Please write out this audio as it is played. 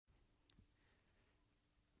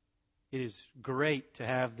It is great to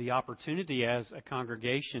have the opportunity as a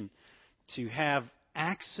congregation to have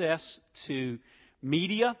access to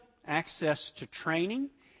media, access to training,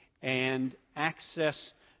 and access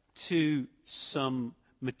to some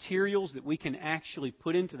materials that we can actually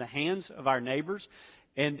put into the hands of our neighbors.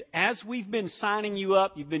 And as we've been signing you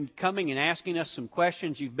up, you've been coming and asking us some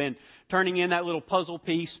questions. You've been turning in that little puzzle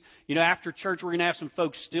piece. You know, after church, we're going to have some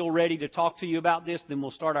folks still ready to talk to you about this. Then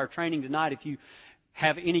we'll start our training tonight. If you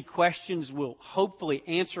have any questions, we'll hopefully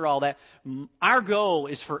answer all that. Our goal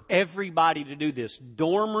is for everybody to do this.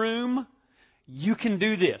 Dorm room, you can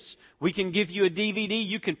do this. We can give you a DVD.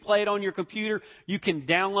 You can play it on your computer. You can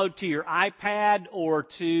download to your iPad or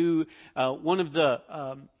to one of the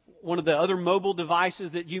other mobile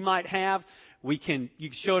devices that you might have. You can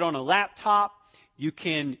show it on a laptop. You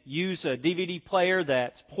can use a DVD player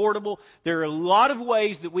that's portable. There are a lot of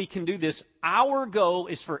ways that we can do this. Our goal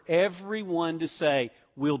is for everyone to say,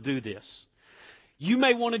 we'll do this. You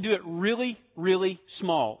may want to do it really, really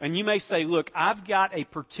small. And you may say, look, I've got a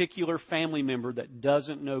particular family member that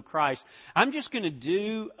doesn't know Christ. I'm just going to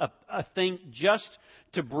do a thing just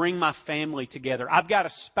to bring my family together. I've got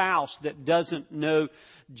a spouse that doesn't know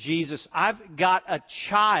Jesus. I've got a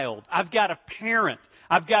child. I've got a parent.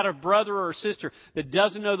 I've got a brother or a sister that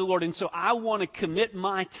doesn't know the Lord. And so I want to commit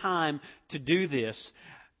my time to do this.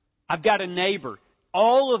 I've got a neighbor.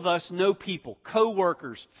 All of us know people,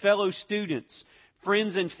 co-workers, fellow students,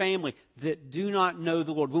 friends and family that do not know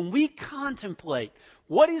the Lord. When we contemplate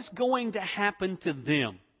what is going to happen to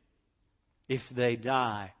them if they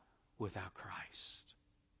die without Christ,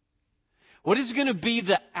 what is going to be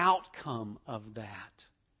the outcome of that?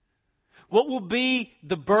 What will be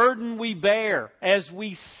the burden we bear as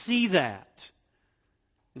we see that?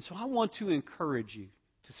 And so I want to encourage you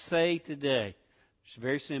to say today, just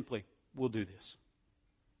very simply, we'll do this.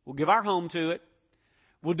 We'll give our home to it.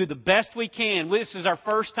 We'll do the best we can. This is our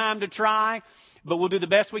first time to try, but we'll do the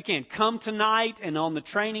best we can. Come tonight and on the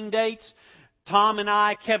training dates, Tom and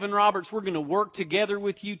I, Kevin Roberts, we're going to work together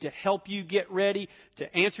with you to help you get ready,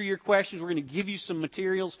 to answer your questions. We're going to give you some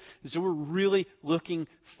materials. And so we're really looking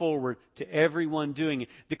forward to everyone doing it.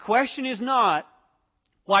 The question is not,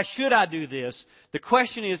 why should I do this? The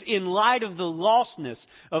question is, in light of the lostness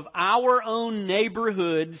of our own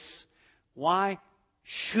neighborhoods, why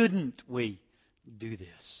shouldn't we do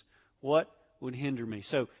this? What would hinder me?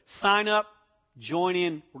 So sign up. Join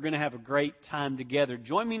in. We're going to have a great time together.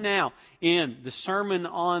 Join me now in the Sermon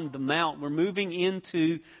on the Mount. We're moving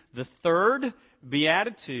into the third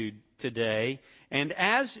beatitude today. And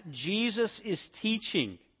as Jesus is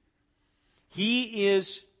teaching, He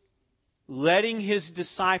is letting His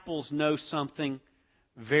disciples know something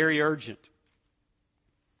very urgent.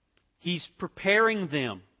 He's preparing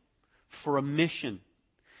them for a mission.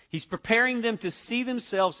 He's preparing them to see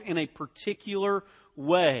themselves in a particular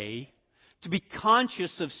way, to be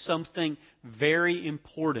conscious of something very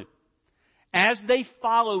important. As they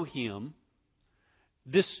follow Him,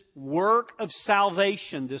 this work of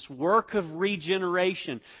salvation, this work of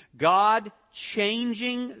regeneration, God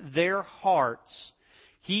changing their hearts,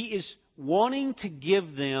 He is wanting to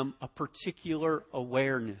give them a particular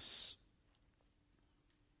awareness.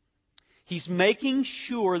 He's making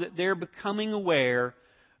sure that they're becoming aware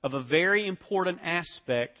of a very important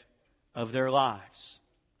aspect of their lives.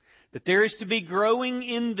 That there is to be growing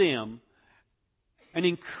in them an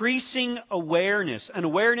increasing awareness, an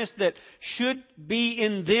awareness that should be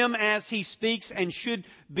in them as He speaks and should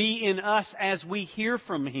be in us as we hear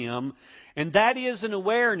from Him. And that is an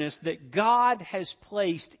awareness that God has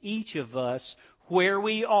placed each of us where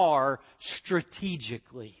we are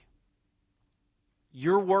strategically.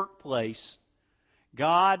 Your workplace,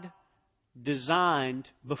 God designed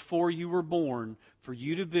before you were born for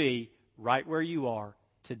you to be right where you are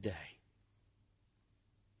today.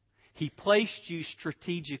 He placed you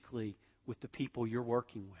strategically with the people you're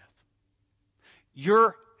working with.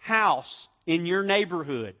 Your house in your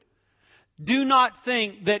neighborhood. Do not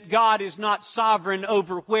think that God is not sovereign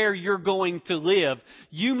over where you're going to live.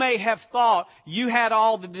 You may have thought you had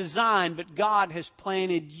all the design, but God has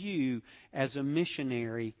planted you as a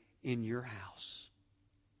missionary in your house.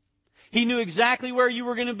 He knew exactly where you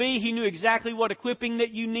were going to be. He knew exactly what equipping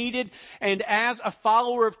that you needed. And as a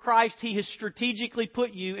follower of Christ, He has strategically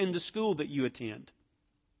put you in the school that you attend.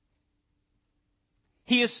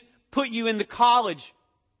 He has put you in the college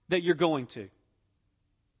that you're going to.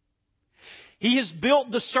 He has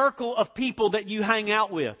built the circle of people that you hang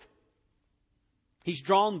out with. He's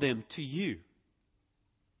drawn them to you.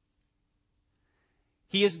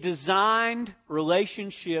 He has designed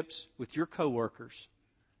relationships with your coworkers,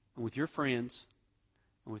 and with your friends,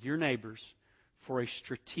 and with your neighbors for a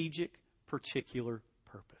strategic particular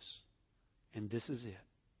purpose. And this is it,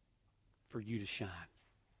 for you to shine.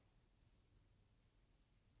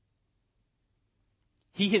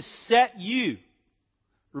 He has set you.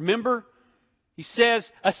 Remember, He says,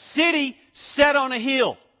 a city set on a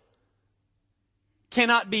hill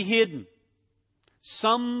cannot be hidden.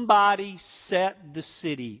 Somebody set the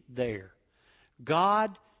city there.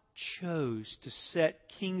 God chose to set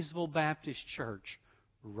Kingsville Baptist Church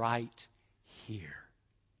right here.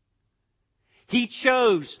 He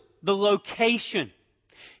chose the location.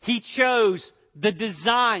 He chose the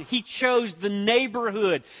design. He chose the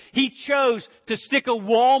neighborhood. He chose to stick a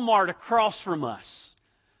Walmart across from us.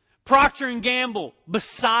 Procter & Gamble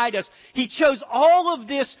beside us. He chose all of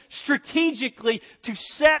this strategically to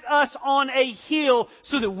set us on a hill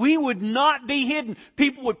so that we would not be hidden.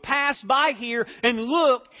 People would pass by here and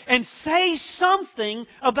look and say something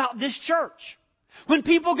about this church. When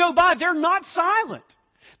people go by, they're not silent.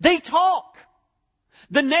 They talk.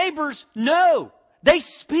 The neighbors know. They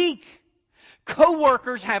speak.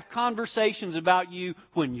 Co-workers have conversations about you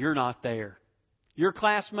when you're not there. Your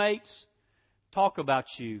classmates talk about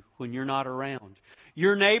you when you're not around.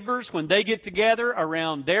 Your neighbors, when they get together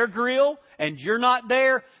around their grill and you're not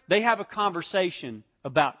there, they have a conversation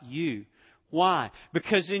about you. Why?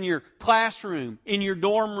 Because in your classroom, in your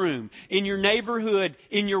dorm room, in your neighborhood,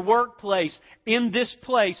 in your workplace, in this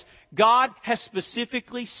place, God has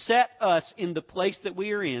specifically set us in the place that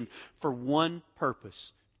we are in for one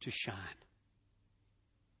purpose: to shine.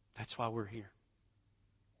 That's why we're here.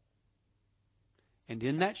 And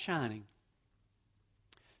in that shining,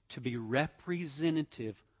 to be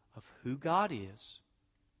representative of who God is,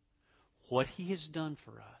 what He has done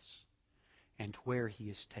for us, and where He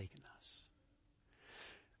has taken us.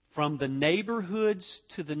 From the neighborhoods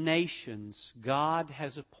to the nations, God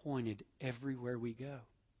has appointed everywhere we go.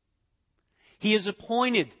 He has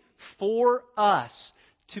appointed for us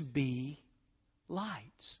to be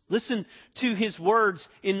lights. Listen to His words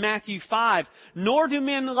in Matthew 5. Nor do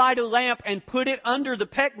men light a lamp and put it under the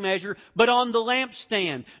peck measure, but on the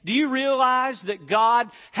lampstand. Do you realize that God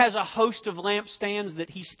has a host of lampstands that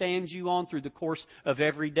He stands you on through the course of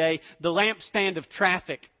every day? The lampstand of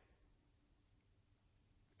traffic.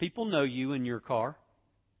 People know you in your car.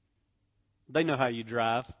 They know how you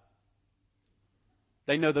drive.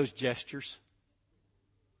 They know those gestures.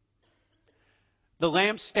 The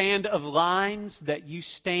lampstand of lines that you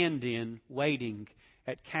stand in waiting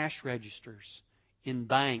at cash registers, in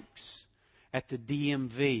banks, at the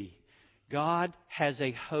DMV. God has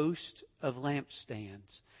a host of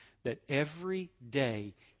lampstands that every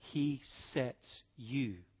day He sets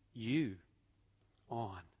you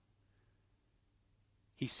on.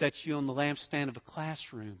 He sets you on the lampstand of a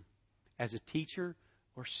classroom as a teacher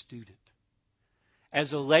or student.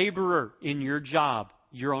 As a laborer in your job,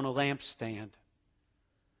 you're on a lampstand.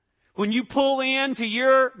 When you pull into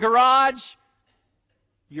your garage,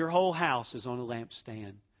 your whole house is on a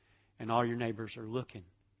lampstand and all your neighbors are looking.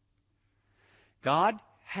 God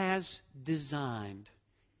has designed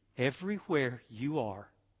everywhere you are,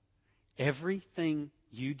 everything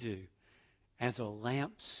you do, as a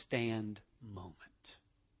lampstand moment.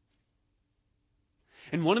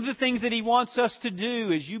 And one of the things that He wants us to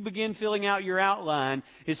do as you begin filling out your outline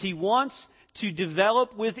is He wants to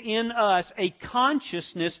develop within us a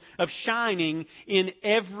consciousness of shining in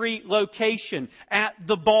every location. At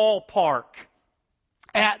the ballpark,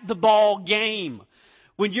 at the ball game,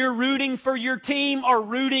 when you're rooting for your team or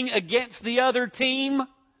rooting against the other team,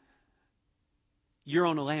 you're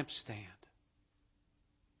on a lampstand.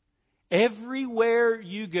 Everywhere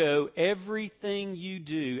you go, everything you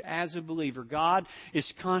do as a believer, God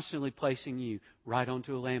is constantly placing you right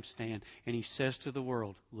onto a lampstand. And He says to the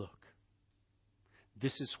world, look,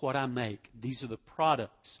 this is what I make. These are the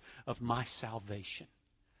products of my salvation.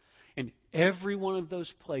 And every one of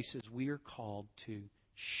those places we are called to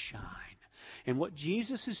shine. And what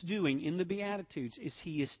Jesus is doing in the Beatitudes is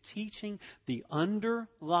He is teaching the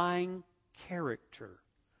underlying character.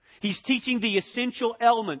 He's teaching the essential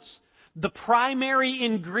elements, the primary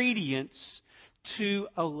ingredients to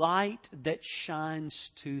a light that shines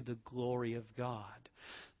to the glory of God.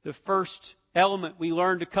 The first element we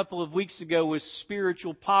learned a couple of weeks ago was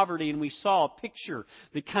spiritual poverty, and we saw a picture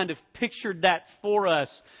that kind of pictured that for us.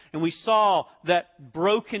 And we saw that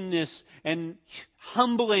brokenness and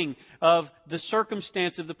humbling of the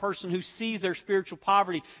circumstance of the person who sees their spiritual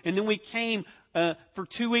poverty. And then we came for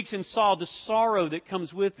 2 weeks and saw the sorrow that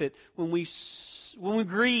comes with it when we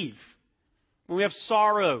grieve, when we have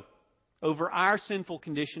sorrow over our sinful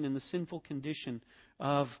condition and the sinful condition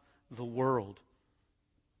of the world.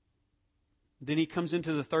 Then He comes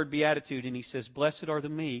into the third beatitude and He says, blessed are the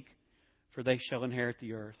meek, for they shall inherit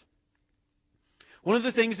the earth. One of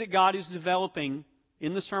the things that God is developing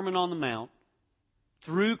in the Sermon on the Mount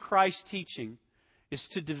through Christ's teaching is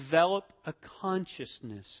to develop a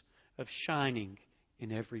consciousness of shining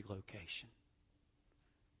in every location.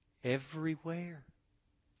 Everywhere.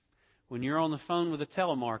 When you're on the phone with a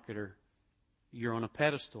telemarketer, you're on a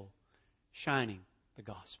pedestal shining the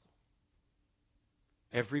gospel.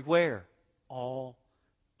 Everywhere, all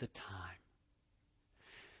the time.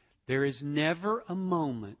 There is never a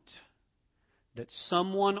moment that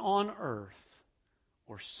someone on earth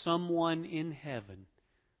or someone in heaven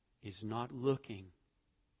is not looking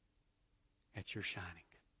at your shining.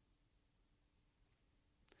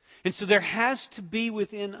 And so there has to be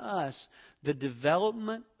within us the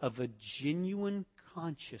development of a genuine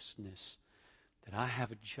consciousness that I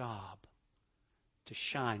have a job to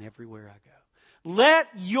shine everywhere I go. Let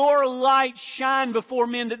your light shine before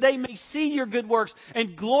men that they may see your good works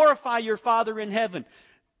and glorify your Father in heaven.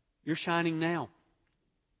 You're shining now.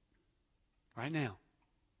 Right now.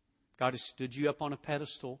 God has stood you up on a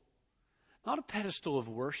pedestal. Not a pedestal of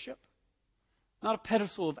worship. Not a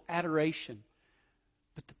pedestal of adoration.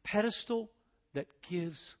 But the pedestal that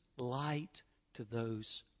gives light to those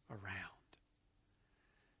around.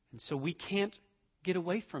 And so we can't get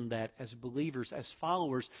away from that as believers, as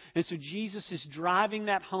followers. And so Jesus is driving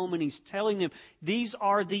that home and He's telling them these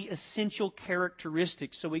are the essential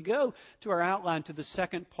characteristics. So we go to our outline, to the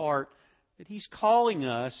second part, that He's calling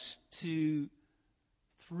us to,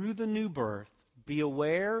 through the new birth, be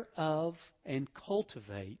aware of and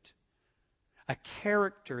cultivate a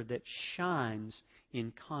character that shines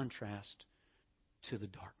in contrast to the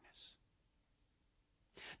darkness.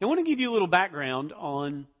 Now I want to give you a little background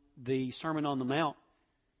on the Sermon on the Mount.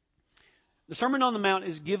 The Sermon on the Mount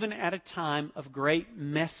is given at a time of great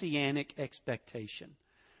messianic expectation.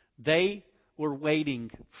 They were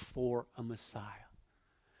waiting for a Messiah.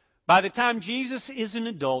 By the time Jesus is an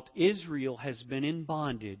adult, Israel has been in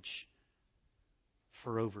bondage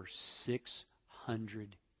for over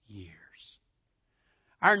 600 years.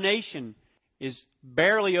 Our nation is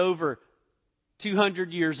barely over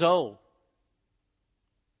 200 years old.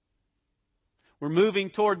 We're moving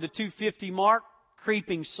toward the 250 mark,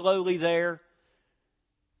 creeping slowly there.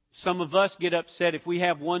 Some of us get upset if we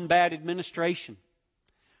have one bad administration.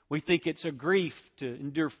 We think it's a grief to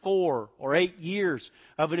endure 4 or 8 years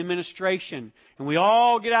of an administration. And we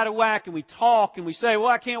all get out of whack and we talk and we say, well,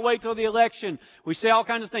 I can't wait till the election. We say all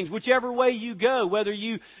kinds of things. Whichever way you go, whether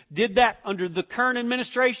you did that under the current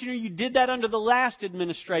administration or you did that under the last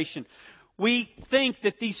administration, we think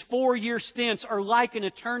that these 4-year stints are like an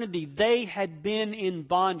eternity. They had been in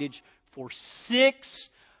bondage for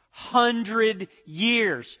 600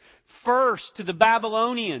 years. First to the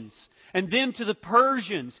Babylonians, and then to the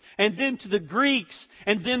Persians, and then to the Greeks,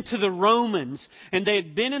 and then to the Romans. And they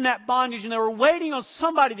had been in that bondage, and they were waiting on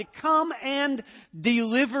somebody to come and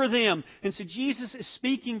deliver them. And so Jesus is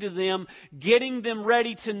speaking to them, getting them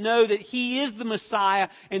ready to know that He is the Messiah,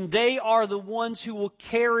 and they are the ones who will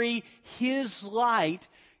carry His light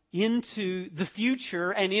into the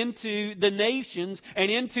future and into the nations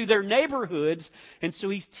and into their neighborhoods. And so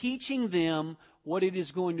He's teaching them what it is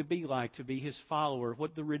going to be like to be His follower,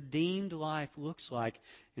 what the redeemed life looks like.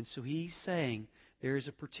 And so He's saying there is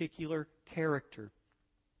a particular character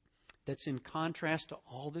that's in contrast to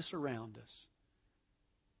all this around us.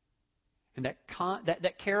 And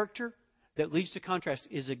that character that leads to contrast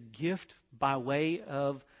is a gift by way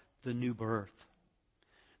of the new birth.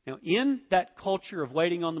 Now, in that culture of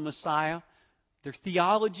waiting on the Messiah, their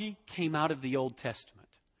theology came out of the Old Testament.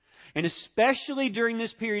 And especially during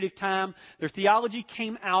this period of time, their theology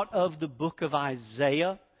came out of the book of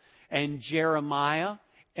Isaiah and Jeremiah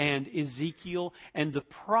and Ezekiel and the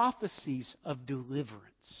prophecies of deliverance.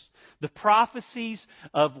 The prophecies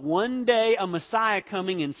of one day a Messiah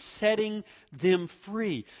coming and setting them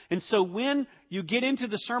free. And so when you get into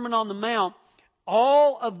the Sermon on the Mount,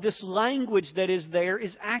 all of this language that is there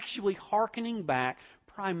is actually hearkening back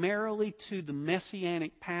primarily to the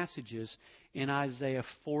messianic passages in Isaiah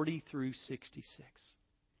 40 through 66.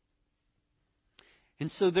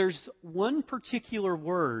 And so there's one particular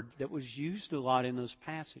word that was used a lot in those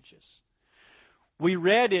passages. We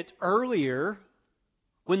read it earlier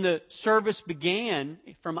when the service began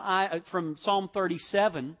from Psalm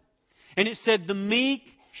 37, and it said, "The meek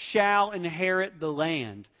shall inherit the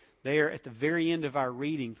land." There at the very end of our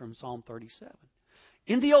reading from Psalm 37.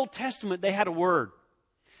 In the Old Testament, they had a word.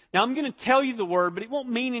 Now, I'm going to tell you the word, but it won't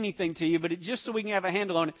mean anything to you, but just so we can have a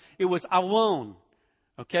handle on it, it was awon.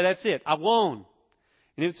 Okay, that's it. Awon.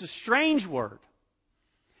 And it's a strange word.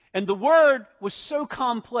 And the word was so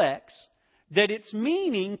complex that its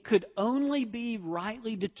meaning could only be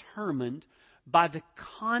rightly determined by the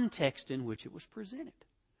context in which it was presented.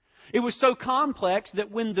 It was so complex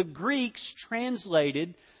that when the Greeks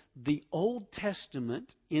translated the Old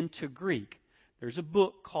Testament into Greek, there's a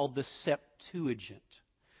book called the Septuagint.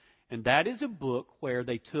 And that is a book where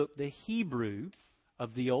they took the Hebrew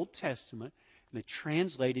of the Old Testament and they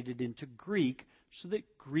translated it into Greek so that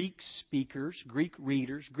Greek speakers, Greek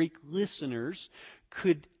readers, Greek listeners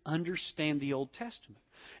could understand the Old Testament.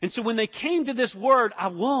 And so when they came to this word,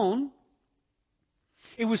 avon,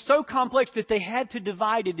 it was so complex that they had to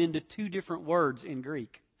divide it into two different words in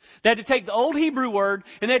Greek. They had to take the old Hebrew word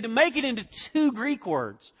and they had to make it into two Greek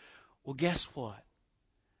words. Well, guess what?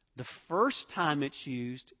 The first time it's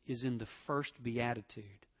used is in the first beatitude.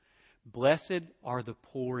 Blessed are the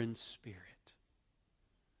poor in spirit.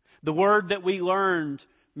 The word that we learned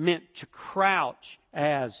meant to crouch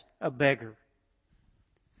as a beggar.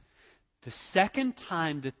 The second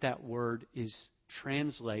time that word is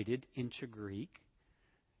translated into Greek,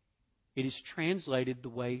 it is translated the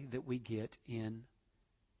way that we get in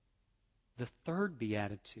the third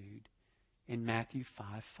beatitude in Matthew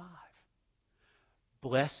 5:5.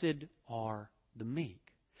 Blessed are the meek.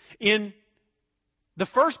 In the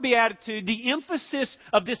first beatitude, the emphasis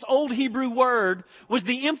of this old Hebrew word was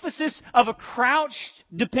the emphasis of a crouched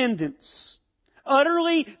dependence.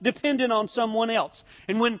 Utterly dependent on someone else.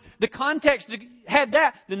 And when the context had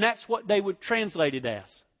that, then that's what they would translate it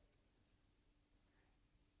as.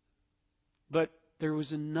 But there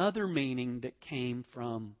was another meaning that came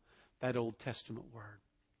from that Old Testament word.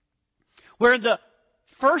 Where the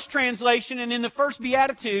first translation and in the first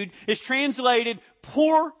beatitude is translated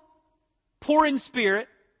poor in spirit.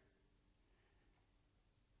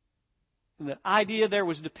 And the idea there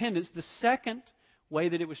was dependence. The second way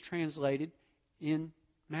that it was translated in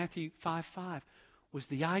Matthew 5:5 was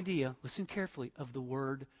the idea, listen carefully, of the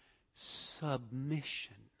word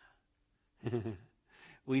submission.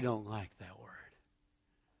 We don't like that word.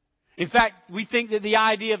 In fact, we think that the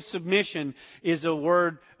idea of submission is a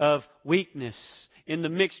word of weakness. In the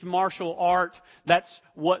mixed martial art, that's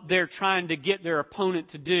what they're trying to get their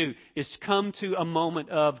opponent to do, is to come to a moment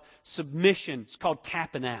of submission. It's called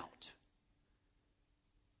tapping out.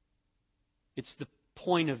 It's the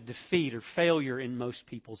point of defeat or failure in most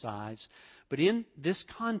people's eyes. But in this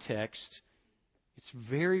context, it's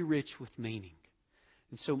very rich with meaning.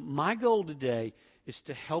 And so my goal today is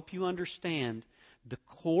to help you understand the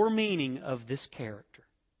core meaning of this character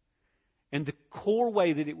and the core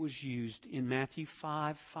way that it was used in Matthew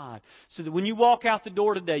 5:5. So that when you walk out the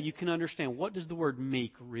door today, you can understand, what does the word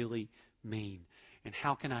meek really mean? And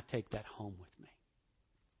how can I take that home with me?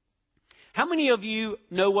 How many of you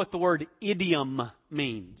know what the word idiom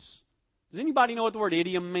means? Does anybody know what the word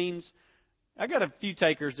idiom means? I got a few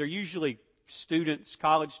takers. They're usually students,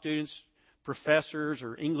 college students, professors,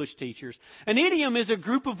 or English teachers. An idiom is a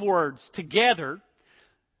group of words together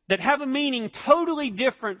that have a meaning totally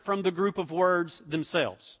different from the group of words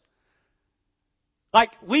themselves. Like,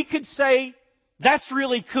 we could say, that's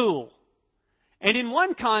really cool. And in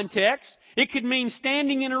one context, it could mean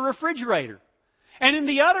standing in a refrigerator. And in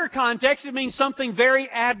the other context, it means something very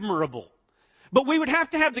admirable. But we would have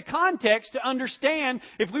to have the context to understand,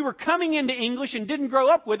 if we were coming into English and didn't grow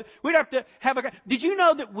up with it, we'd have to have a... Did you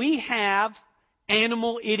know that we have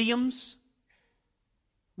animal idioms?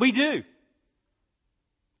 We do.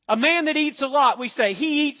 A man that eats a lot, we say,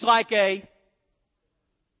 he eats like a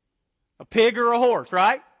pig or a horse,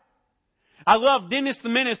 right? I love Dennis the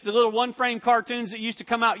Menace, the little one-frame cartoons that used to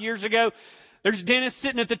come out years ago. There's Dennis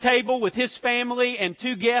sitting at the table with his family, and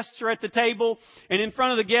two guests are at the table, and in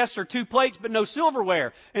front of the guests are two plates but no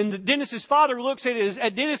silverware. And Dennis's father looks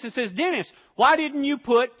at Dennis and says, Dennis, why didn't you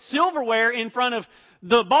put silverware in front of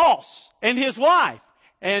the boss and his wife?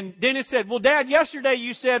 And Dennis said, well, Dad, yesterday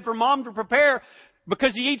you said for Mom to prepare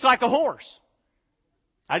because he eats like a horse.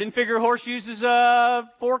 I didn't figure a horse uses a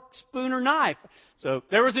fork, spoon, or knife. So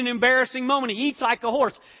there was an embarrassing moment. He eats like a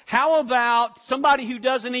horse. How about somebody who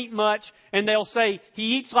doesn't eat much and they'll say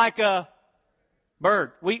he eats like a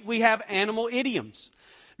bird? We have animal idioms.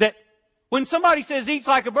 That when somebody says eats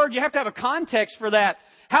like a bird, you have to have a context for that.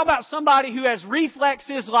 How about somebody who has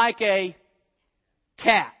reflexes like a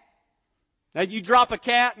cat? Now you drop a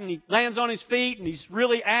cat and he lands on his feet and he's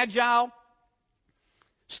really agile.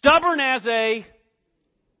 Stubborn as a...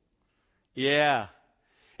 Yeah.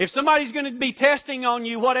 If somebody's going to be testing on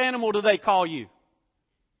you, what animal do they call you?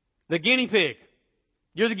 The guinea pig.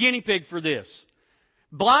 You're the guinea pig for this.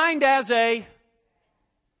 Blind as a...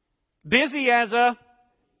 Busy as a...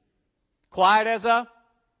 Quiet as a...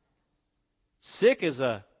 Sick as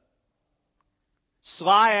a...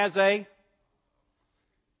 Sly as a...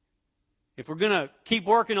 If we're going to keep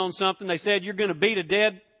working on something, they said you're going to beat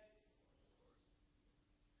the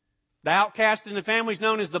outcast in the family is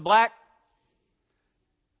known as the black.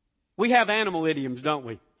 We have animal idioms, don't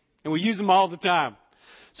we? And we use them all the time.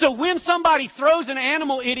 So when somebody throws an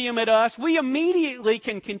animal idiom at us, we immediately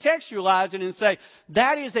can contextualize it and say,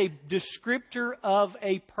 that is a descriptor of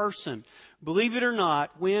a person. Believe it or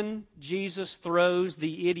not, when Jesus throws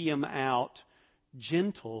the idiom out,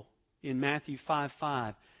 gentle, in Matthew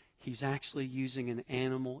 5:5, He's actually using an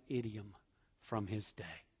animal idiom from His day.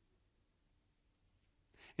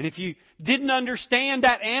 And if you didn't understand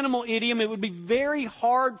that animal idiom, it would be very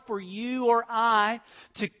hard for you or I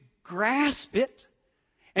to grasp it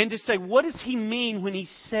and to say, what does He mean when He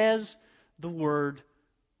says the word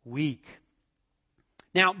weak?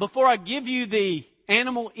 Now, before I give you the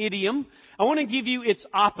animal idiom, I want to give you its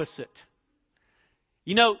opposite.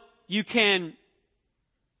 You know, you can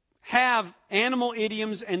have animal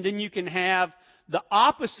idioms and then you can have the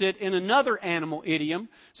opposite in another animal idiom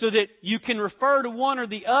so that you can refer to one or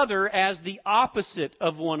the other as the opposite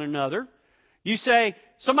of one another. You say,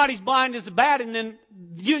 somebody's blind as a bat, and then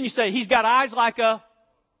you say, he's got eyes like a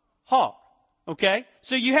hawk. Okay?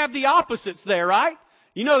 So you have the opposites there, right?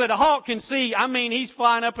 You know that a hawk can see, he's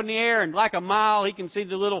flying up in the air and like a mile, he can see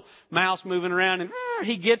the little mouse moving around and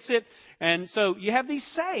he gets it. And so you have these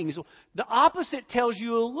sayings. The opposite tells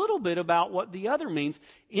you a little bit about what the other means.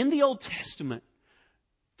 In the Old Testament,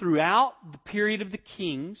 throughout the period of the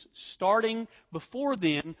kings, starting before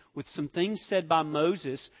then with some things said by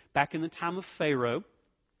Moses back in the time of Pharaoh,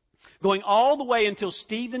 going all the way until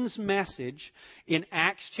Stephen's message in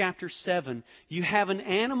Acts chapter 7, you have an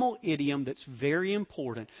animal idiom that's very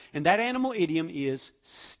important. And that animal idiom is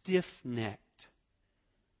stiff-necked.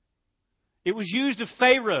 It was used of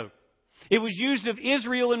Pharaoh. It was used of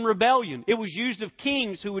Israel in rebellion. It was used of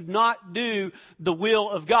kings who would not do the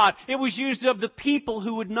will of God. It was used of the people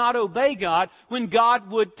who would not obey God when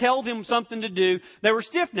God would tell them something to do. They were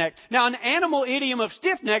stiff-necked. Now, an animal idiom of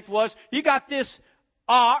stiff-necked was, you got this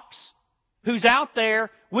ox who's out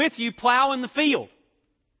there with you plowing the field.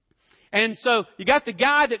 And so you got the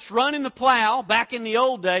guy that's running the plow back in the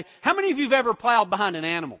old day. How many of you have ever plowed behind an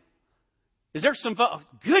animal? Is there some... Oh,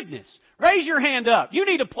 goodness. Raise your hand up. You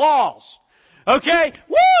need applause. Okay?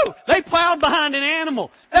 Woo! They plowed behind an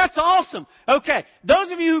animal. That's awesome. Okay.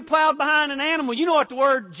 Those of you who plowed behind an animal, you know what the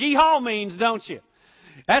word jihad means, don't you?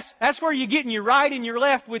 That's where you're getting your right and your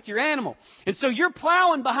left with your animal. And so you're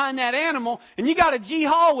plowing behind that animal, and you got a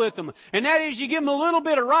jihad with them. And that is, you give them a little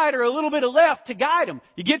bit of right or a little bit of left to guide them.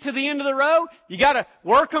 You get to the end of the row, you got to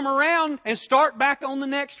work them around and start back on the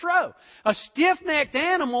next row. A stiff-necked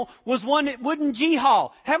animal was one that wouldn't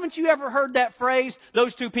jihad. Haven't you ever heard that phrase,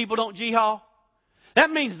 those two people don't jihad?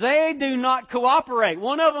 That means they do not cooperate.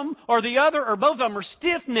 One of them or the other or both of them are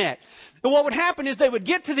stiff-necked. And what would happen is they would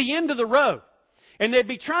get to the end of the row. And they'd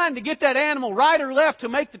be trying to get that animal right or left to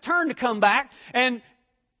make the turn to come back. And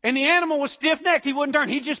the animal was stiff-necked. He wouldn't turn.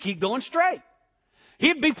 He'd just keep going straight.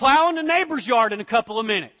 He'd be plowing the neighbor's yard in a couple of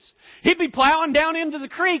minutes. He'd be plowing down into the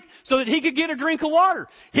creek so that he could get a drink of water.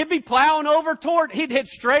 He'd be plowing over he'd head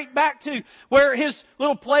straight back to where his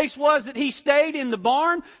little place was that he stayed in the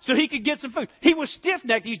barn so he could get some food. He was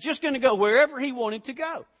stiff-necked. He's just going to go wherever he wanted to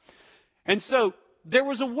go. And so there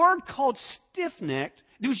was a word called stiff-necked.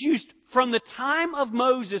 It was used from the time of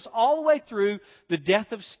Moses all the way through the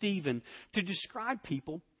death of Stephen to describe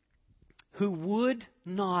people who would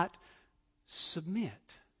not submit.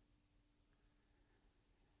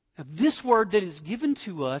 Now, this word that is given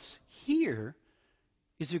to us here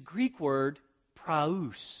is a Greek word,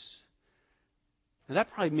 praus. Now,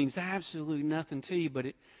 that probably means absolutely nothing to you, but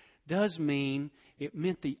it does mean, it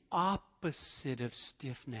meant the opposite of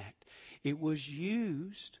stiff-necked. It was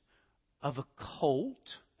used of a colt,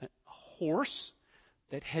 a horse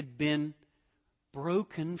that had been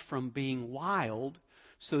broken from being wild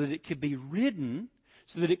so that it could be ridden,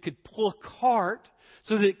 so that it could pull a cart,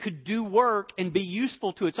 so that it could do work and be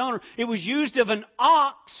useful to its owner. It was used of an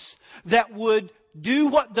ox that would do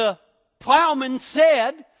what the plowman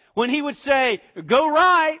said. When he would say, go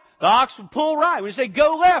right, the ox would pull right. When he would say,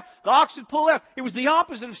 go left, the ox would pull left. It was the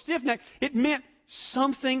opposite of stiff-necked. It meant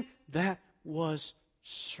something that was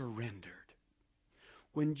surrendered.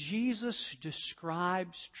 When Jesus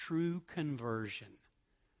describes true conversion,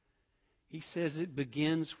 He says it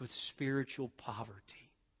begins with spiritual poverty.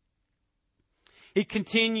 It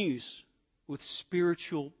continues with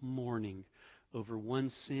spiritual mourning over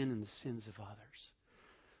one's sin and the sins of others.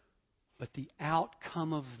 But the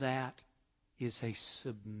outcome of that is a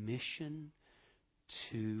submission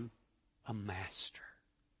to a master.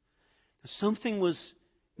 Now, something was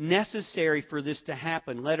necessary for this to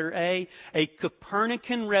happen? Letter A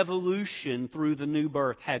Copernican revolution through the new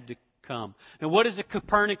birth had to come. Now, what is a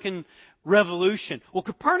Copernican revolution? Well,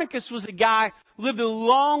 Copernicus was a guy who lived a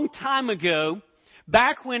long time ago,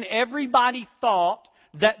 back when everybody thought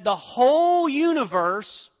that the whole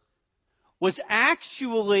universe was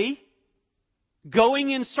actually going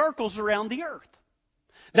in circles around the earth.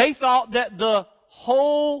 They thought that the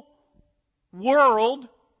whole world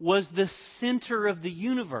was the center of the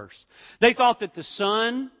universe. They thought that the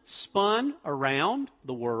sun spun around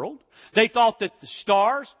the world. They thought that the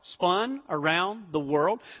stars spun around the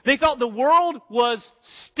world. They thought the world was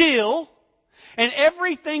still and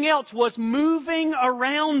everything else was moving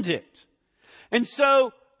around it. And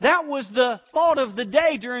so that was the thought of the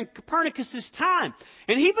day during Copernicus' time.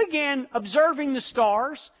 And he began observing the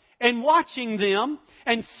stars and watching them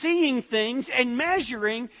and seeing things and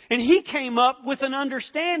measuring. And he came up with an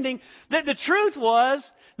understanding that the truth was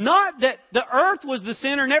not that the earth was the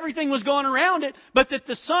center and everything was going around it, but that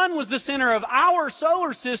the sun was the center of our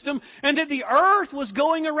solar system and that the earth was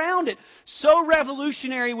going around it. So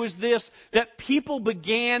revolutionary was this that people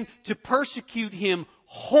began to persecute him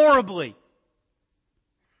horribly.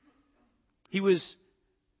 He was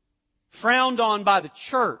frowned on by the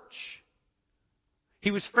church. He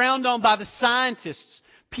was frowned on by the scientists.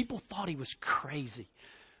 People thought he was crazy.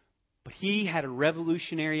 But he had a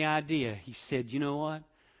revolutionary idea. He said, you know what?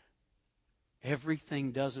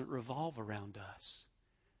 Everything doesn't revolve around us.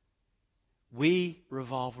 We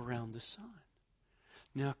revolve around the sun.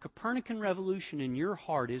 Now, a Copernican revolution in your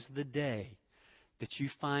heart is the day that you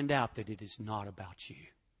find out that it is not about you.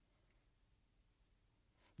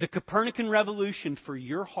 The Copernican revolution for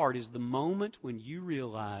your heart is the moment when you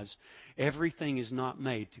realize everything is not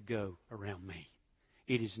made to go around me.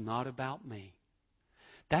 It is not about me.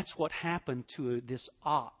 That's what happened to this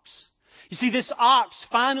ox. You see, this ox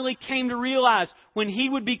finally came to realize when he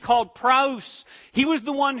would be called Praus, he was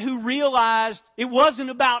the one who realized it wasn't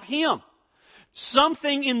about him.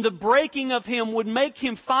 Something in the breaking of him would make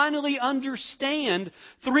him finally understand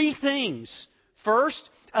three things. First,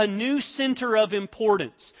 a new center of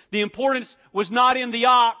importance. The importance was not in the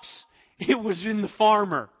ox, it was in the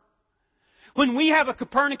farmer. When we have a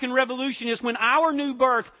Copernican revolution is when our new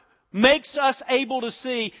birth makes us able to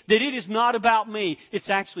see that it is not about me, it's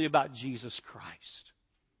actually about Jesus Christ.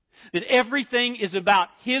 That everything is about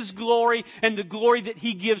His glory and the glory that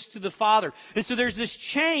He gives to the Father. And so there's this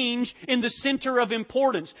change in the center of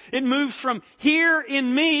importance. It moves from here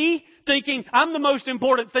in me, thinking I'm the most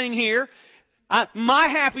important thing here. My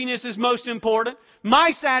happiness is most important.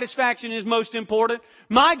 My satisfaction is most important.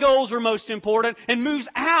 My goals are most important. And moves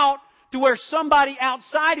out to where somebody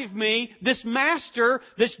outside of me, this master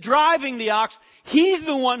that's driving the ox, he's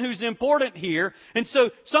the one who's important here. And so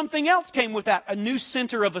something else came with that, a new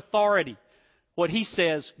center of authority. What he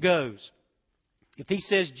says goes. If he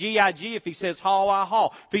says G, I G. If he says haul, I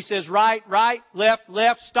haul. If he says right, right, left,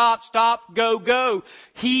 left, stop, stop, go, go.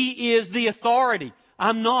 He is the authority.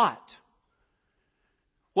 I'm not.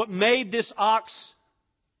 What made this ox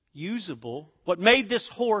usable, what made this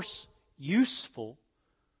horse useful,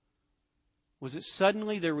 was that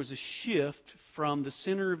suddenly there was a shift from the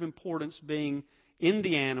center of importance being in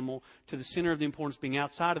the animal to the center of the importance being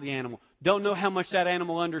outside of the animal. Don't know how much that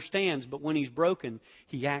animal understands, but when he's broken,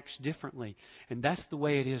 he acts differently. And that's the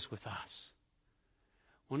way it is with us.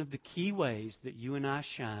 One of the key ways that you and I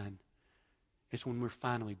shine is when we're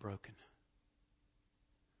finally broken.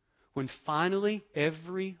 When finally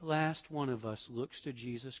every last one of us looks to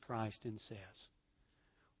Jesus Christ and says,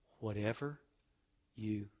 whatever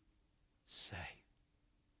you say.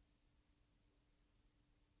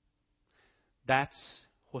 That's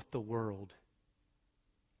what the world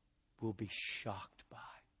will be shocked by.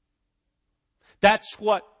 That's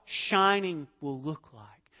what shining will look like.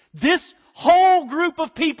 This whole group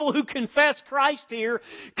of people who confess Christ here,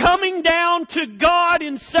 coming down to God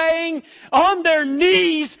and saying on their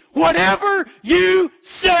knees, whatever you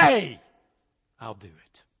say, I'll do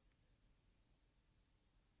it.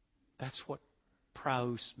 That's what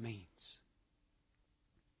praus means.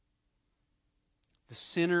 The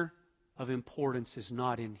center of importance is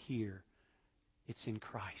not in here. It's in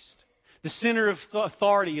Christ. The center of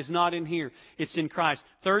authority is not in here. It's in Christ.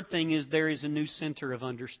 Third thing is there is a new center of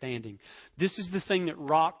understanding. This is the thing that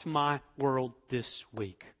rocked my world this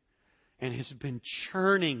week and has been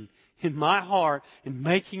churning in my heart and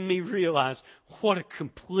making me realize what a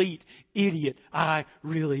complete idiot I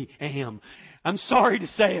really am. I'm sorry to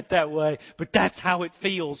say it that way, but that's how it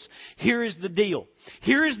feels. Here is the deal.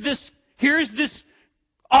 Here is this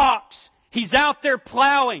ox. He's out there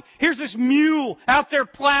plowing. Here's this mule out there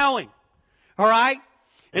plowing. All right?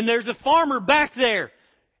 And there's a farmer back there.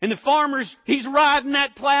 And the farmer's, he's riding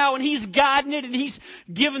that plow and he's guiding it and he's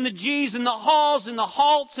giving the G's and the haws and the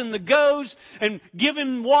halts and the goes and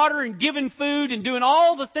giving water and giving food and doing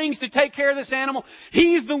all the things to take care of this animal.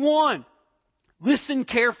 He's the one. Listen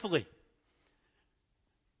carefully.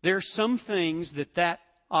 There are some things that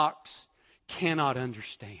ox cannot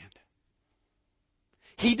understand.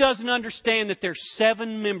 He doesn't understand that there's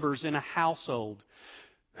 7 members in a household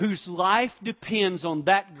whose life depends on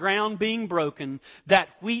that ground being broken, that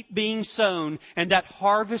wheat being sown, and that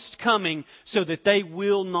harvest coming so that they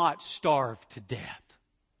will not starve to death.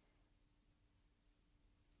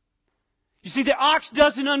 You see, the ox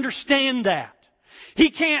doesn't understand that. He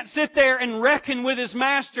can't sit there and reckon with his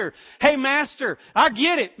master. Hey, master, I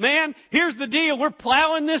get it, man. Here's the deal. We're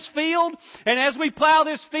plowing this field, and as we plow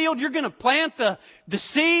this field, you're going to plant the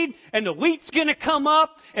seed, and the wheat's going to come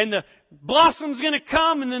up, and the blossom's going to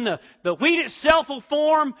come, and then the wheat itself will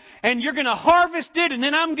form, and you're going to harvest it, and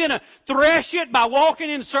then I'm going to thresh it by walking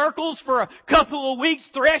in circles for a couple of weeks,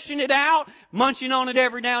 threshing it out, munching on it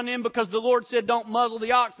every now and then because the Lord said don't muzzle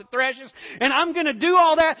the ox that threshes. And I'm going to do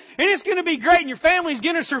all that, and it's going to be great, and your family's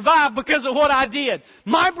going to survive because of what I did.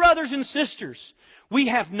 My brothers and sisters, we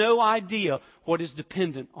have no idea what is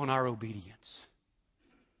dependent on our obedience.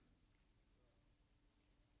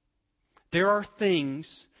 There are things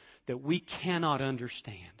that we cannot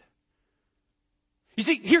understand. You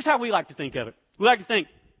see, here's how we like to think of it. We like to think,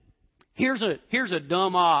 here's a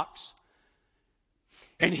dumb ox,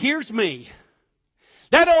 and here's me.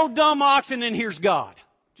 That old dumb ox, and then here's God,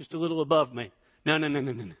 just a little above me. No.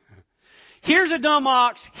 Here's a dumb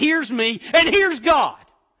ox, here's me, and here's God.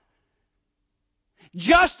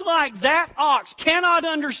 Just like that ox cannot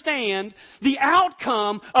understand the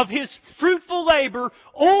outcome of his fruitful labor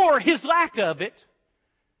or his lack of it,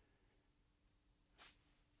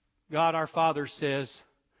 God our Father says,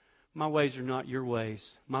 my ways are not your ways.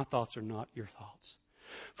 My thoughts are not your thoughts.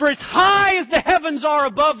 For as high as the heavens are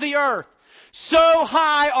above the earth, so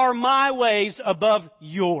high are my ways above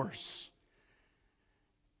yours.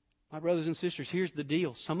 My brothers and sisters, here's the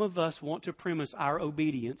deal. Some of us want to premise our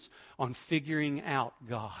obedience on figuring out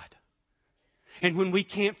God. And when we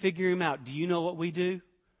can't figure Him out, do you know what we do?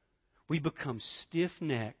 We become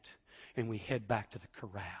stiff-necked and we head back to the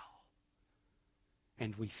corral.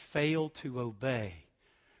 And we fail to obey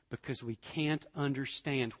because we can't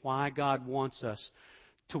understand why God wants us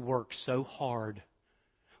to work so hard.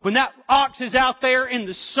 When that ox is out there in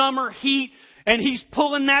the summer heat and he's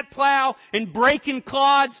pulling that plow and breaking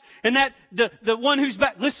clods, and that the one who's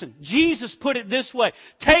back. Listen, Jesus put it this way: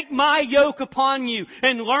 take my yoke upon you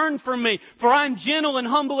and learn from me, for I'm gentle and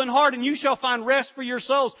humble in heart, and you shall find rest for your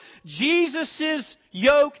souls. Jesus'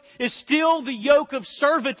 yoke is still the yoke of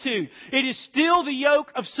servitude. It is still the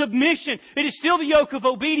yoke of submission. It is still the yoke of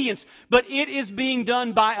obedience, but it is being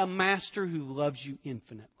done by a master who loves you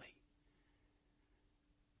infinitely.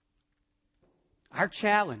 Our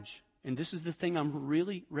challenge, and this is the thing I'm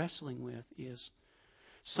really wrestling with, is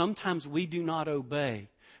sometimes we do not obey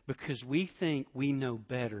because we think we know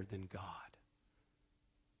better than God.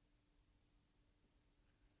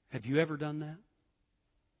 Have you ever done that?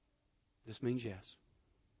 This means yes.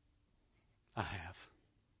 I have.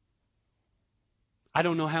 I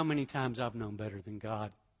don't know how many times I've known better than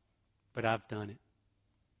God, but I've done it.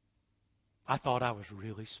 I thought I was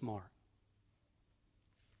really smart.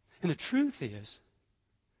 And the truth is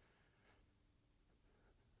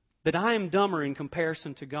that I am dumber in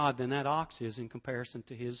comparison to God than that ox is in comparison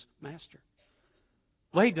to his master.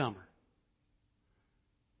 Way dumber.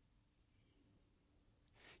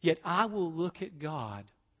 Yet I will look at God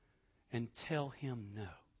and tell Him no.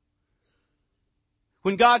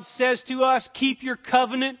 When God says to us, keep your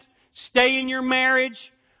covenant, stay in your marriage,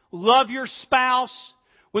 love your spouse,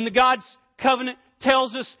 when the God's covenant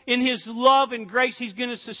tells us in His love and grace He's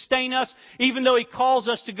going to sustain us, even though He calls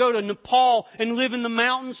us to go to Nepal and live in the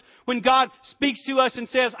mountains. When God speaks to us and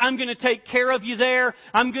says, I'm going to take care of you there,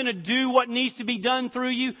 I'm going to do what needs to be done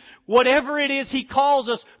through you. Whatever it is He calls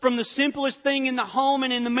us, from the simplest thing in the home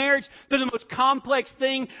and in the marriage to the most complex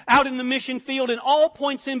thing out in the mission field and all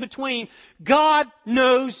points in between, God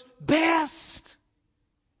knows best.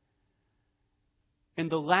 And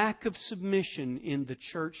the lack of submission in the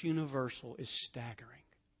church universal is staggering.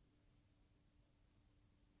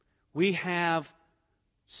 We have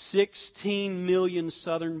 16 million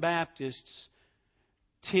Southern Baptists,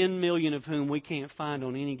 10 million of whom we can't find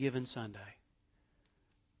on any given Sunday.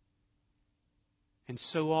 And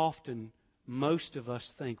so often, most of us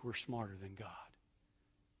think we're smarter than God.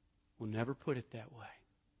 We'll never put it that way.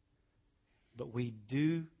 But we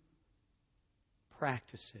do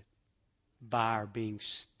practice it by our being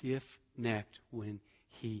stiff-necked when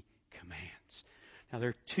He commands. Now, there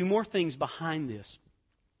are two more things behind this.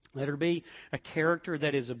 Letter B, a character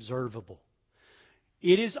that is observable.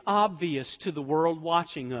 It is obvious to the world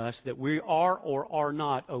watching us that we are or are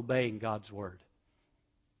not obeying God's Word.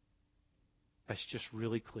 That's just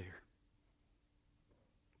really clear.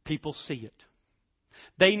 People see it.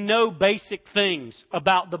 They know basic things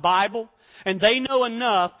about the Bible, and they know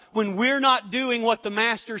enough when we're not doing what the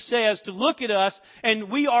Master says to look at us, and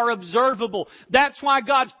we are observable. That's why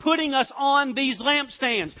God's putting us on these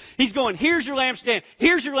lampstands. He's going, here's your lampstand,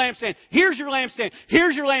 here's your lampstand, here's your lampstand,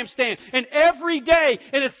 here's your lampstand. And every day,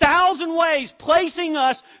 in 1,000 ways, placing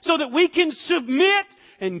us so that we can submit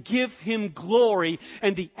and give Him glory.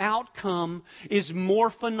 And the outcome is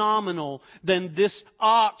more phenomenal than this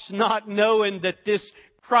ox not knowing that this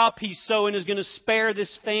crop he's sowing is going to spare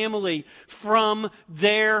this family from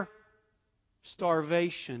their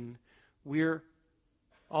starvation. We're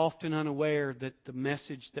often unaware that the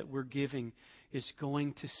message that we're giving is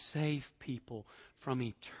going to save people from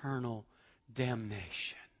eternal damnation.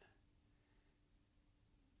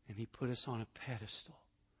 And He put us on a pedestal,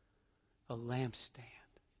 a lampstand,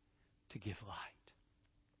 to give light.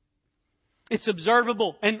 It's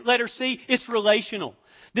observable. And letter C, it's relational.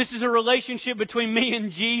 This is a relationship between me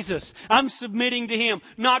and Jesus. I'm submitting to Him,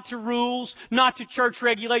 not to rules, not to church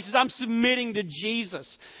regulations. I'm submitting to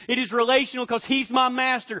Jesus. It is relational because He's my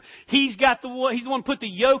master. He's the one who put the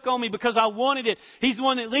yoke on me because I wanted it. He's the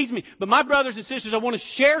one that leads me. But my brothers and sisters, I want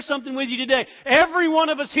to share something with you today. Every one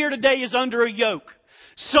of us here today is under a yoke.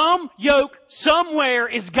 Some yoke somewhere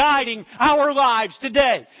is guiding our lives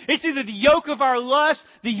today. It's either the yoke of our lust,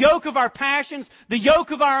 the yoke of our passions, the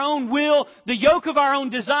yoke of our own will, the yoke of our own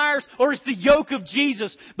desires, or it's the yoke of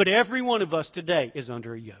Jesus. But every one of us today is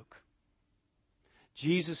under a yoke.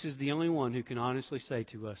 Jesus is the only one who can honestly say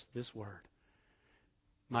to us this word: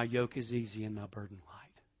 my yoke is easy and my burden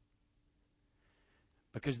light.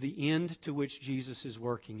 Because the end to which Jesus is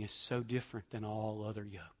working is so different than all other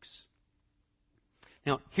yokes.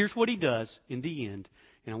 Now, here's what He does in the end.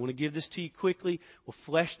 And I want to give this to you quickly. We'll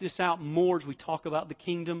flesh this out more as we talk about the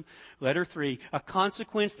kingdom. Letter 3, a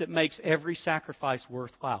consequence that makes every sacrifice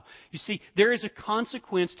worthwhile. You see, there is a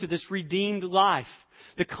consequence to this redeemed life.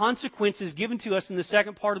 The consequence is given to us in the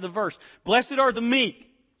second part of the verse. Blessed are the meek,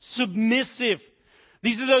 submissive.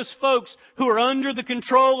 These are those folks who are under the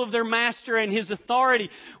control of their master and his authority.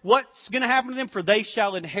 What's going to happen to them? For they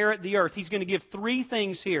shall inherit the earth. He's going to give three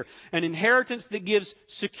things here. An inheritance that gives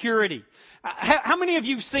security. How many of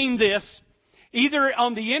you have seen this? Either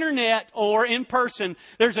on the internet or in person.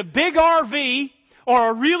 There's a big RV or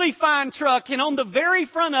a really fine truck, and on the very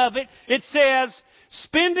front of it, it says,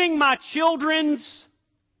 spending my children's...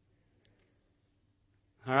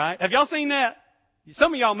 All right? Have y'all seen that?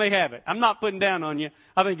 Some of y'all may have it. I'm not putting down on you.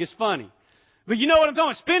 I think it's funny. But you know what I'm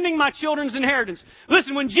talking about? Spending my children's inheritance.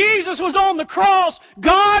 Listen, when Jesus was on the cross,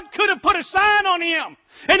 God could have put a sign on Him.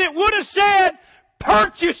 And it would have said,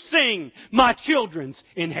 purchasing my children's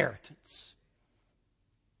inheritance.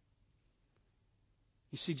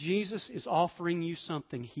 You see, Jesus is offering you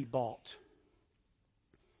something He bought.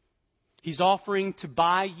 He's offering to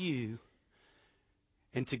buy you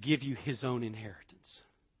and to give you His own inheritance.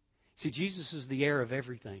 See, Jesus is the heir of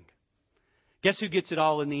everything. Guess who gets it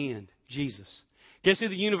all in the end? Jesus. Guess who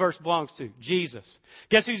the universe belongs to? Jesus.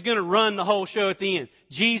 Guess who's going to run the whole show at the end?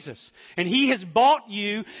 Jesus. And He has bought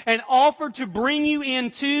you and offered to bring you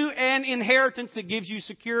into an inheritance that gives you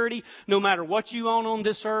security no matter what you own on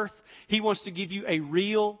this earth. He wants to give you a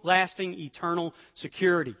real, lasting, eternal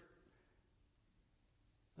security.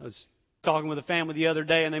 I was talking with a family the other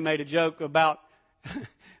day and they made a joke about...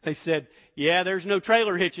 They said, yeah, there's no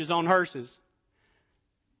trailer hitches on hearses.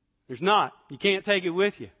 There's not. You can't take it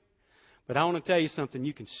with you. But I want to tell you something.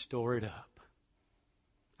 You can store it up.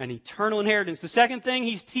 An eternal inheritance. The second thing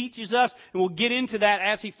He teaches us, and we'll get into that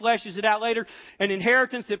as He fleshes it out later, an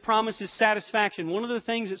inheritance that promises satisfaction. One of the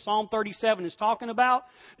things that Psalm 37 is talking about,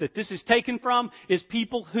 that this is taken from, is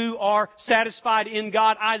people who are satisfied in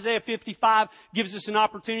God. Isaiah 55 gives us an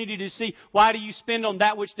opportunity to see, why do you spend on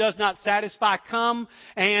that which does not satisfy? Come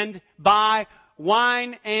and buy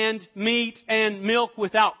wine and meat and milk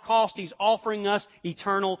without cost. He's offering us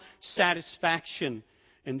eternal satisfaction.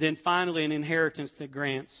 And then finally, an inheritance that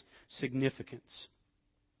grants significance.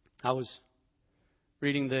 I was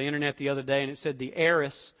reading the internet the other day and it said the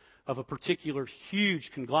heiress of a particular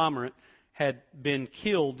huge conglomerate had been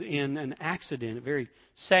killed in an accident. Very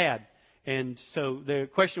sad. And so the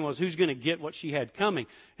question was, who's going to get what she had coming?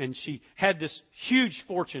 And she had this huge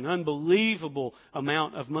fortune, unbelievable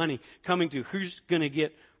amount of money coming to who's going to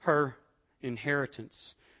get her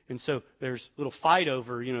inheritance. And so there's a little fight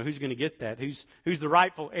over, who's going to get that? Who's the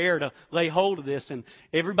rightful heir to lay hold of this? And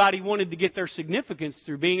everybody wanted to get their significance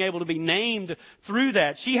through being able to be named through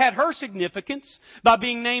that. She had her significance by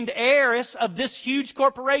being named heiress of this huge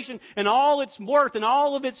corporation and all its worth and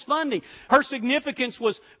all of its funding. Her significance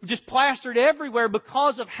was just plastered everywhere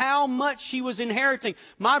because of how much she was inheriting.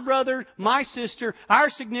 My brother, my sister, our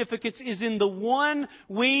significance is in the one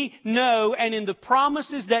we know and in the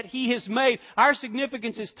promises that He has made. Our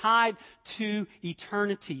significance is tied to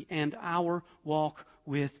eternity and our walk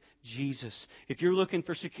with Jesus. If you're looking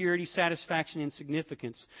for security, satisfaction, and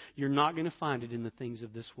significance, you're not going to find it in the things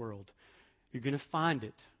of this world. You're going to find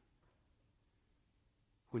it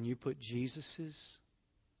when you put Jesus'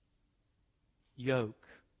 yoke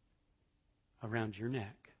around your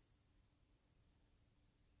neck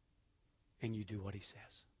and you do what He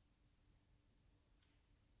says.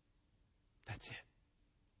 That's it.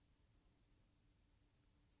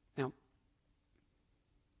 Now,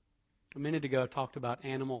 a minute ago I talked about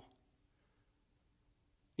animal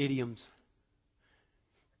idioms.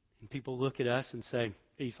 And people look at us and say,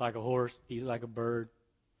 he's like a horse, he's like a bird,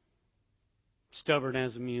 stubborn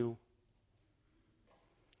as a mule.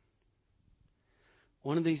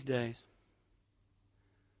 One of these days,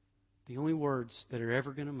 the only words that are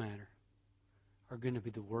ever going to matter are going to be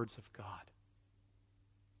the words of God.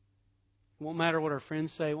 It won't matter what our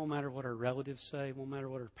friends say. It won't matter what our relatives say. It won't matter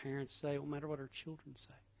what our parents say. It won't matter what our children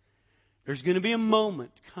say. There's going to be a moment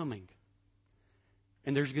coming.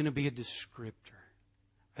 And there's going to be a descriptor.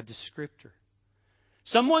 A descriptor.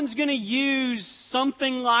 Someone's going to use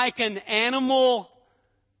something like an animal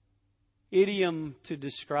idiom to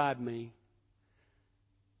describe me.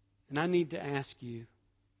 And I need to ask you,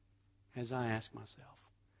 as I ask myself,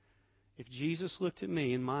 if Jesus looked at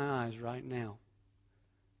me in my eyes right now,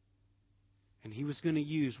 and He was going to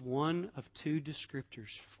use one of two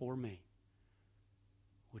descriptors for me,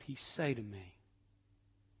 would He say to me,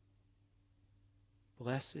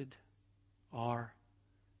 "Blessed are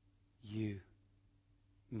you,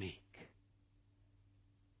 meek"?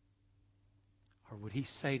 Or would He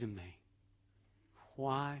say to me,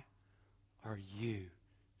 "Why are you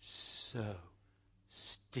so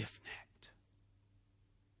stiff-necked"?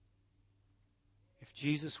 If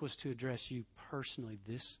Jesus was to address you personally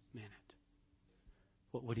this minute,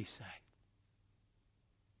 what would He say?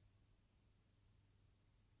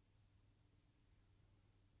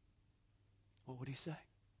 What would He say?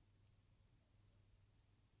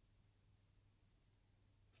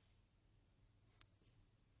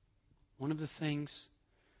 One of the things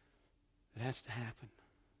that has to happen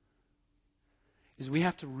is we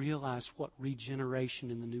have to realize what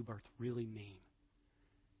regeneration in the new birth really means.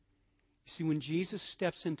 You see, when Jesus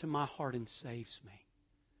steps into my heart and saves me,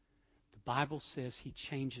 the Bible says He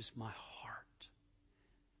changes my heart.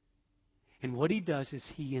 And what He does is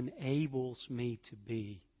He enables me to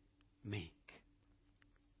be meek.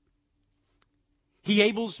 He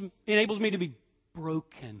enables me to be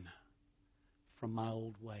broken from my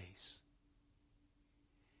old ways.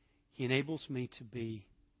 He enables me to be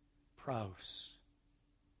pros.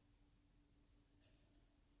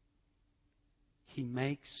 He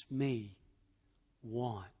makes me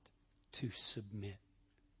want to submit.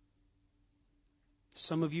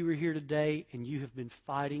 Some of you are here today and you have been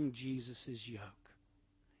fighting Jesus' yoke.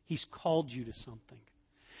 He's called you to something.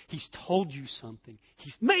 He's told you something.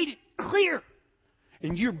 He's made it clear.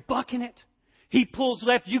 And you're bucking it. He pulls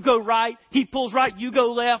left, you go right. He pulls right, you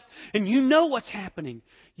go left. And you know what's happening.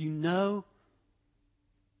 You know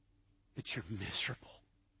that you're miserable.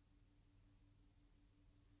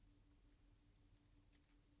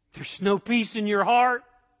 There's no peace in your heart.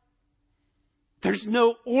 There's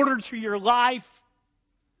no order to your life.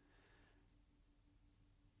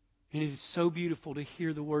 And it is so beautiful to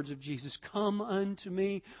hear the words of Jesus. "Come unto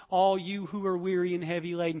me, all you who are weary and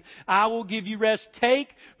heavy laden. I will give you rest.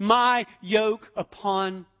 Take my yoke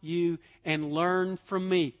upon you and learn from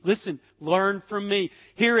me." Listen, learn from me.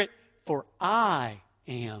 Hear it, for I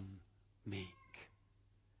am meek.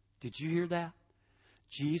 Did you hear that?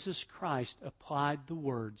 Jesus Christ applied the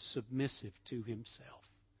word submissive to Himself.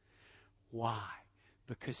 Why?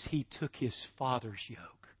 Because He took His Father's yoke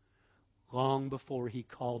long before He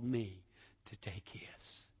called me to take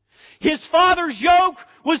His. His Father's yoke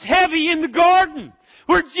was heavy in the garden,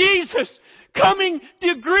 where Jesus coming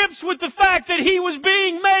to grips with the fact that He was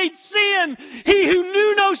being made sin. He who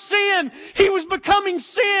knew no sin, He was becoming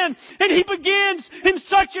sin. And He begins in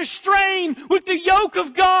such a strain with the yoke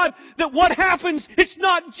of God that what happens, it's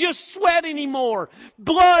not just sweat anymore.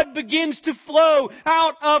 Blood begins to flow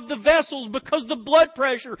out of the vessels because the blood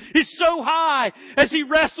pressure is so high as He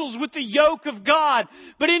wrestles with the yoke of God.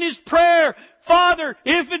 But in His prayer, Father,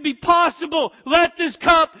 if it be possible, let this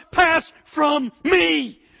cup pass from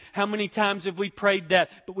me. How many times have we prayed that,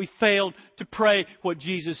 but we failed to pray what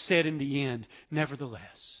Jesus said in the end? Nevertheless,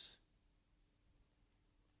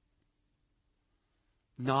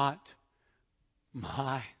 not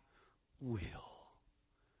my will,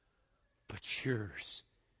 but yours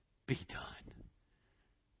be done.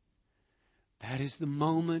 That is the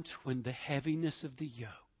moment when the heaviness of the yoke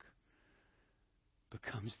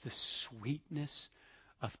becomes the sweetness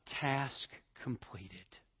of task completed.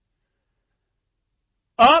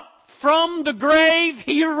 Up from the grave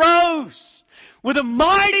He arose with a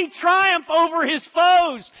mighty triumph over His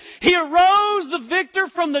foes. He arose the victor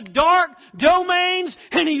from the dark domains,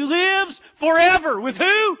 and He lives forever. With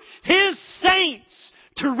who? His saints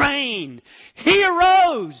to reign. He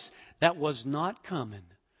arose. That was not coming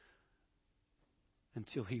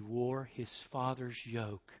until He wore His Father's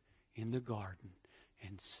yoke in the garden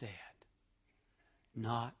and said,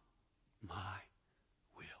 not my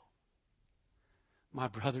will. My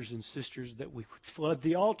brothers and sisters, that we would flood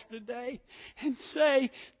the altar today and say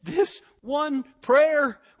this one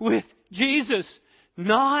prayer with Jesus.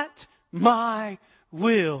 Not my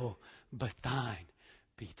will, but thine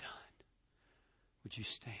be done. Would you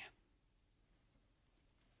stand?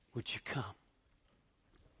 Would you come?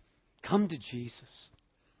 Come to Jesus.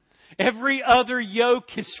 Every other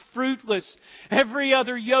yoke is fruitless. Every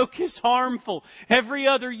other yoke is harmful. Every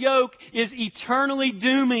other yoke is eternally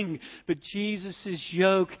dooming. But Jesus'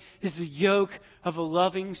 yoke is the yoke of a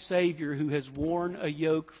loving Savior who has worn a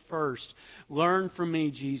yoke first. Learn from me,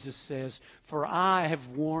 Jesus says, for I have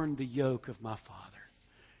worn the yoke of my Father,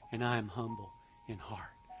 and I am humble in heart.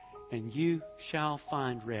 And you shall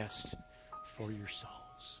find rest for your souls.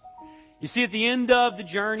 You see, at the end of the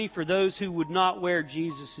journey, for those who would not wear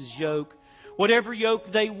Jesus' yoke, whatever yoke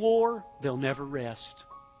they wore, they'll never rest.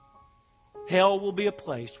 Hell will be a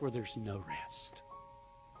place where there's no rest.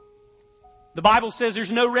 The Bible says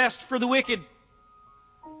there's no rest for the wicked.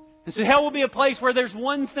 And so hell will be a place where there's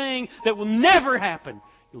one thing that will never happen.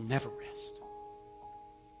 You'll never rest.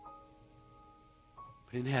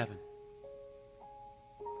 But in heaven,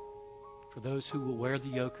 for those who will wear the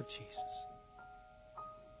yoke of Jesus,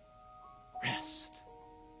 rest,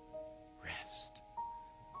 rest,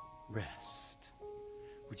 rest.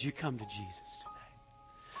 Would you come to Jesus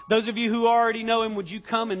today? Those of you who already know Him, would you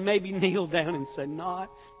come and maybe kneel down and say, not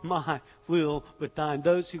my will, but thine.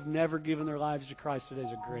 Those who've never given their lives to Christ, today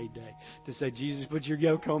is a great day to say, Jesus, put your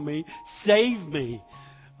yoke on me. Save me.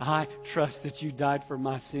 I trust that you died for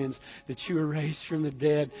my sins, that you were raised from the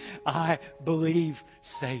dead. I believe.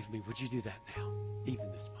 Save me. Would you do that now,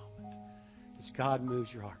 even this moment? As God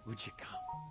moves your heart, would you come?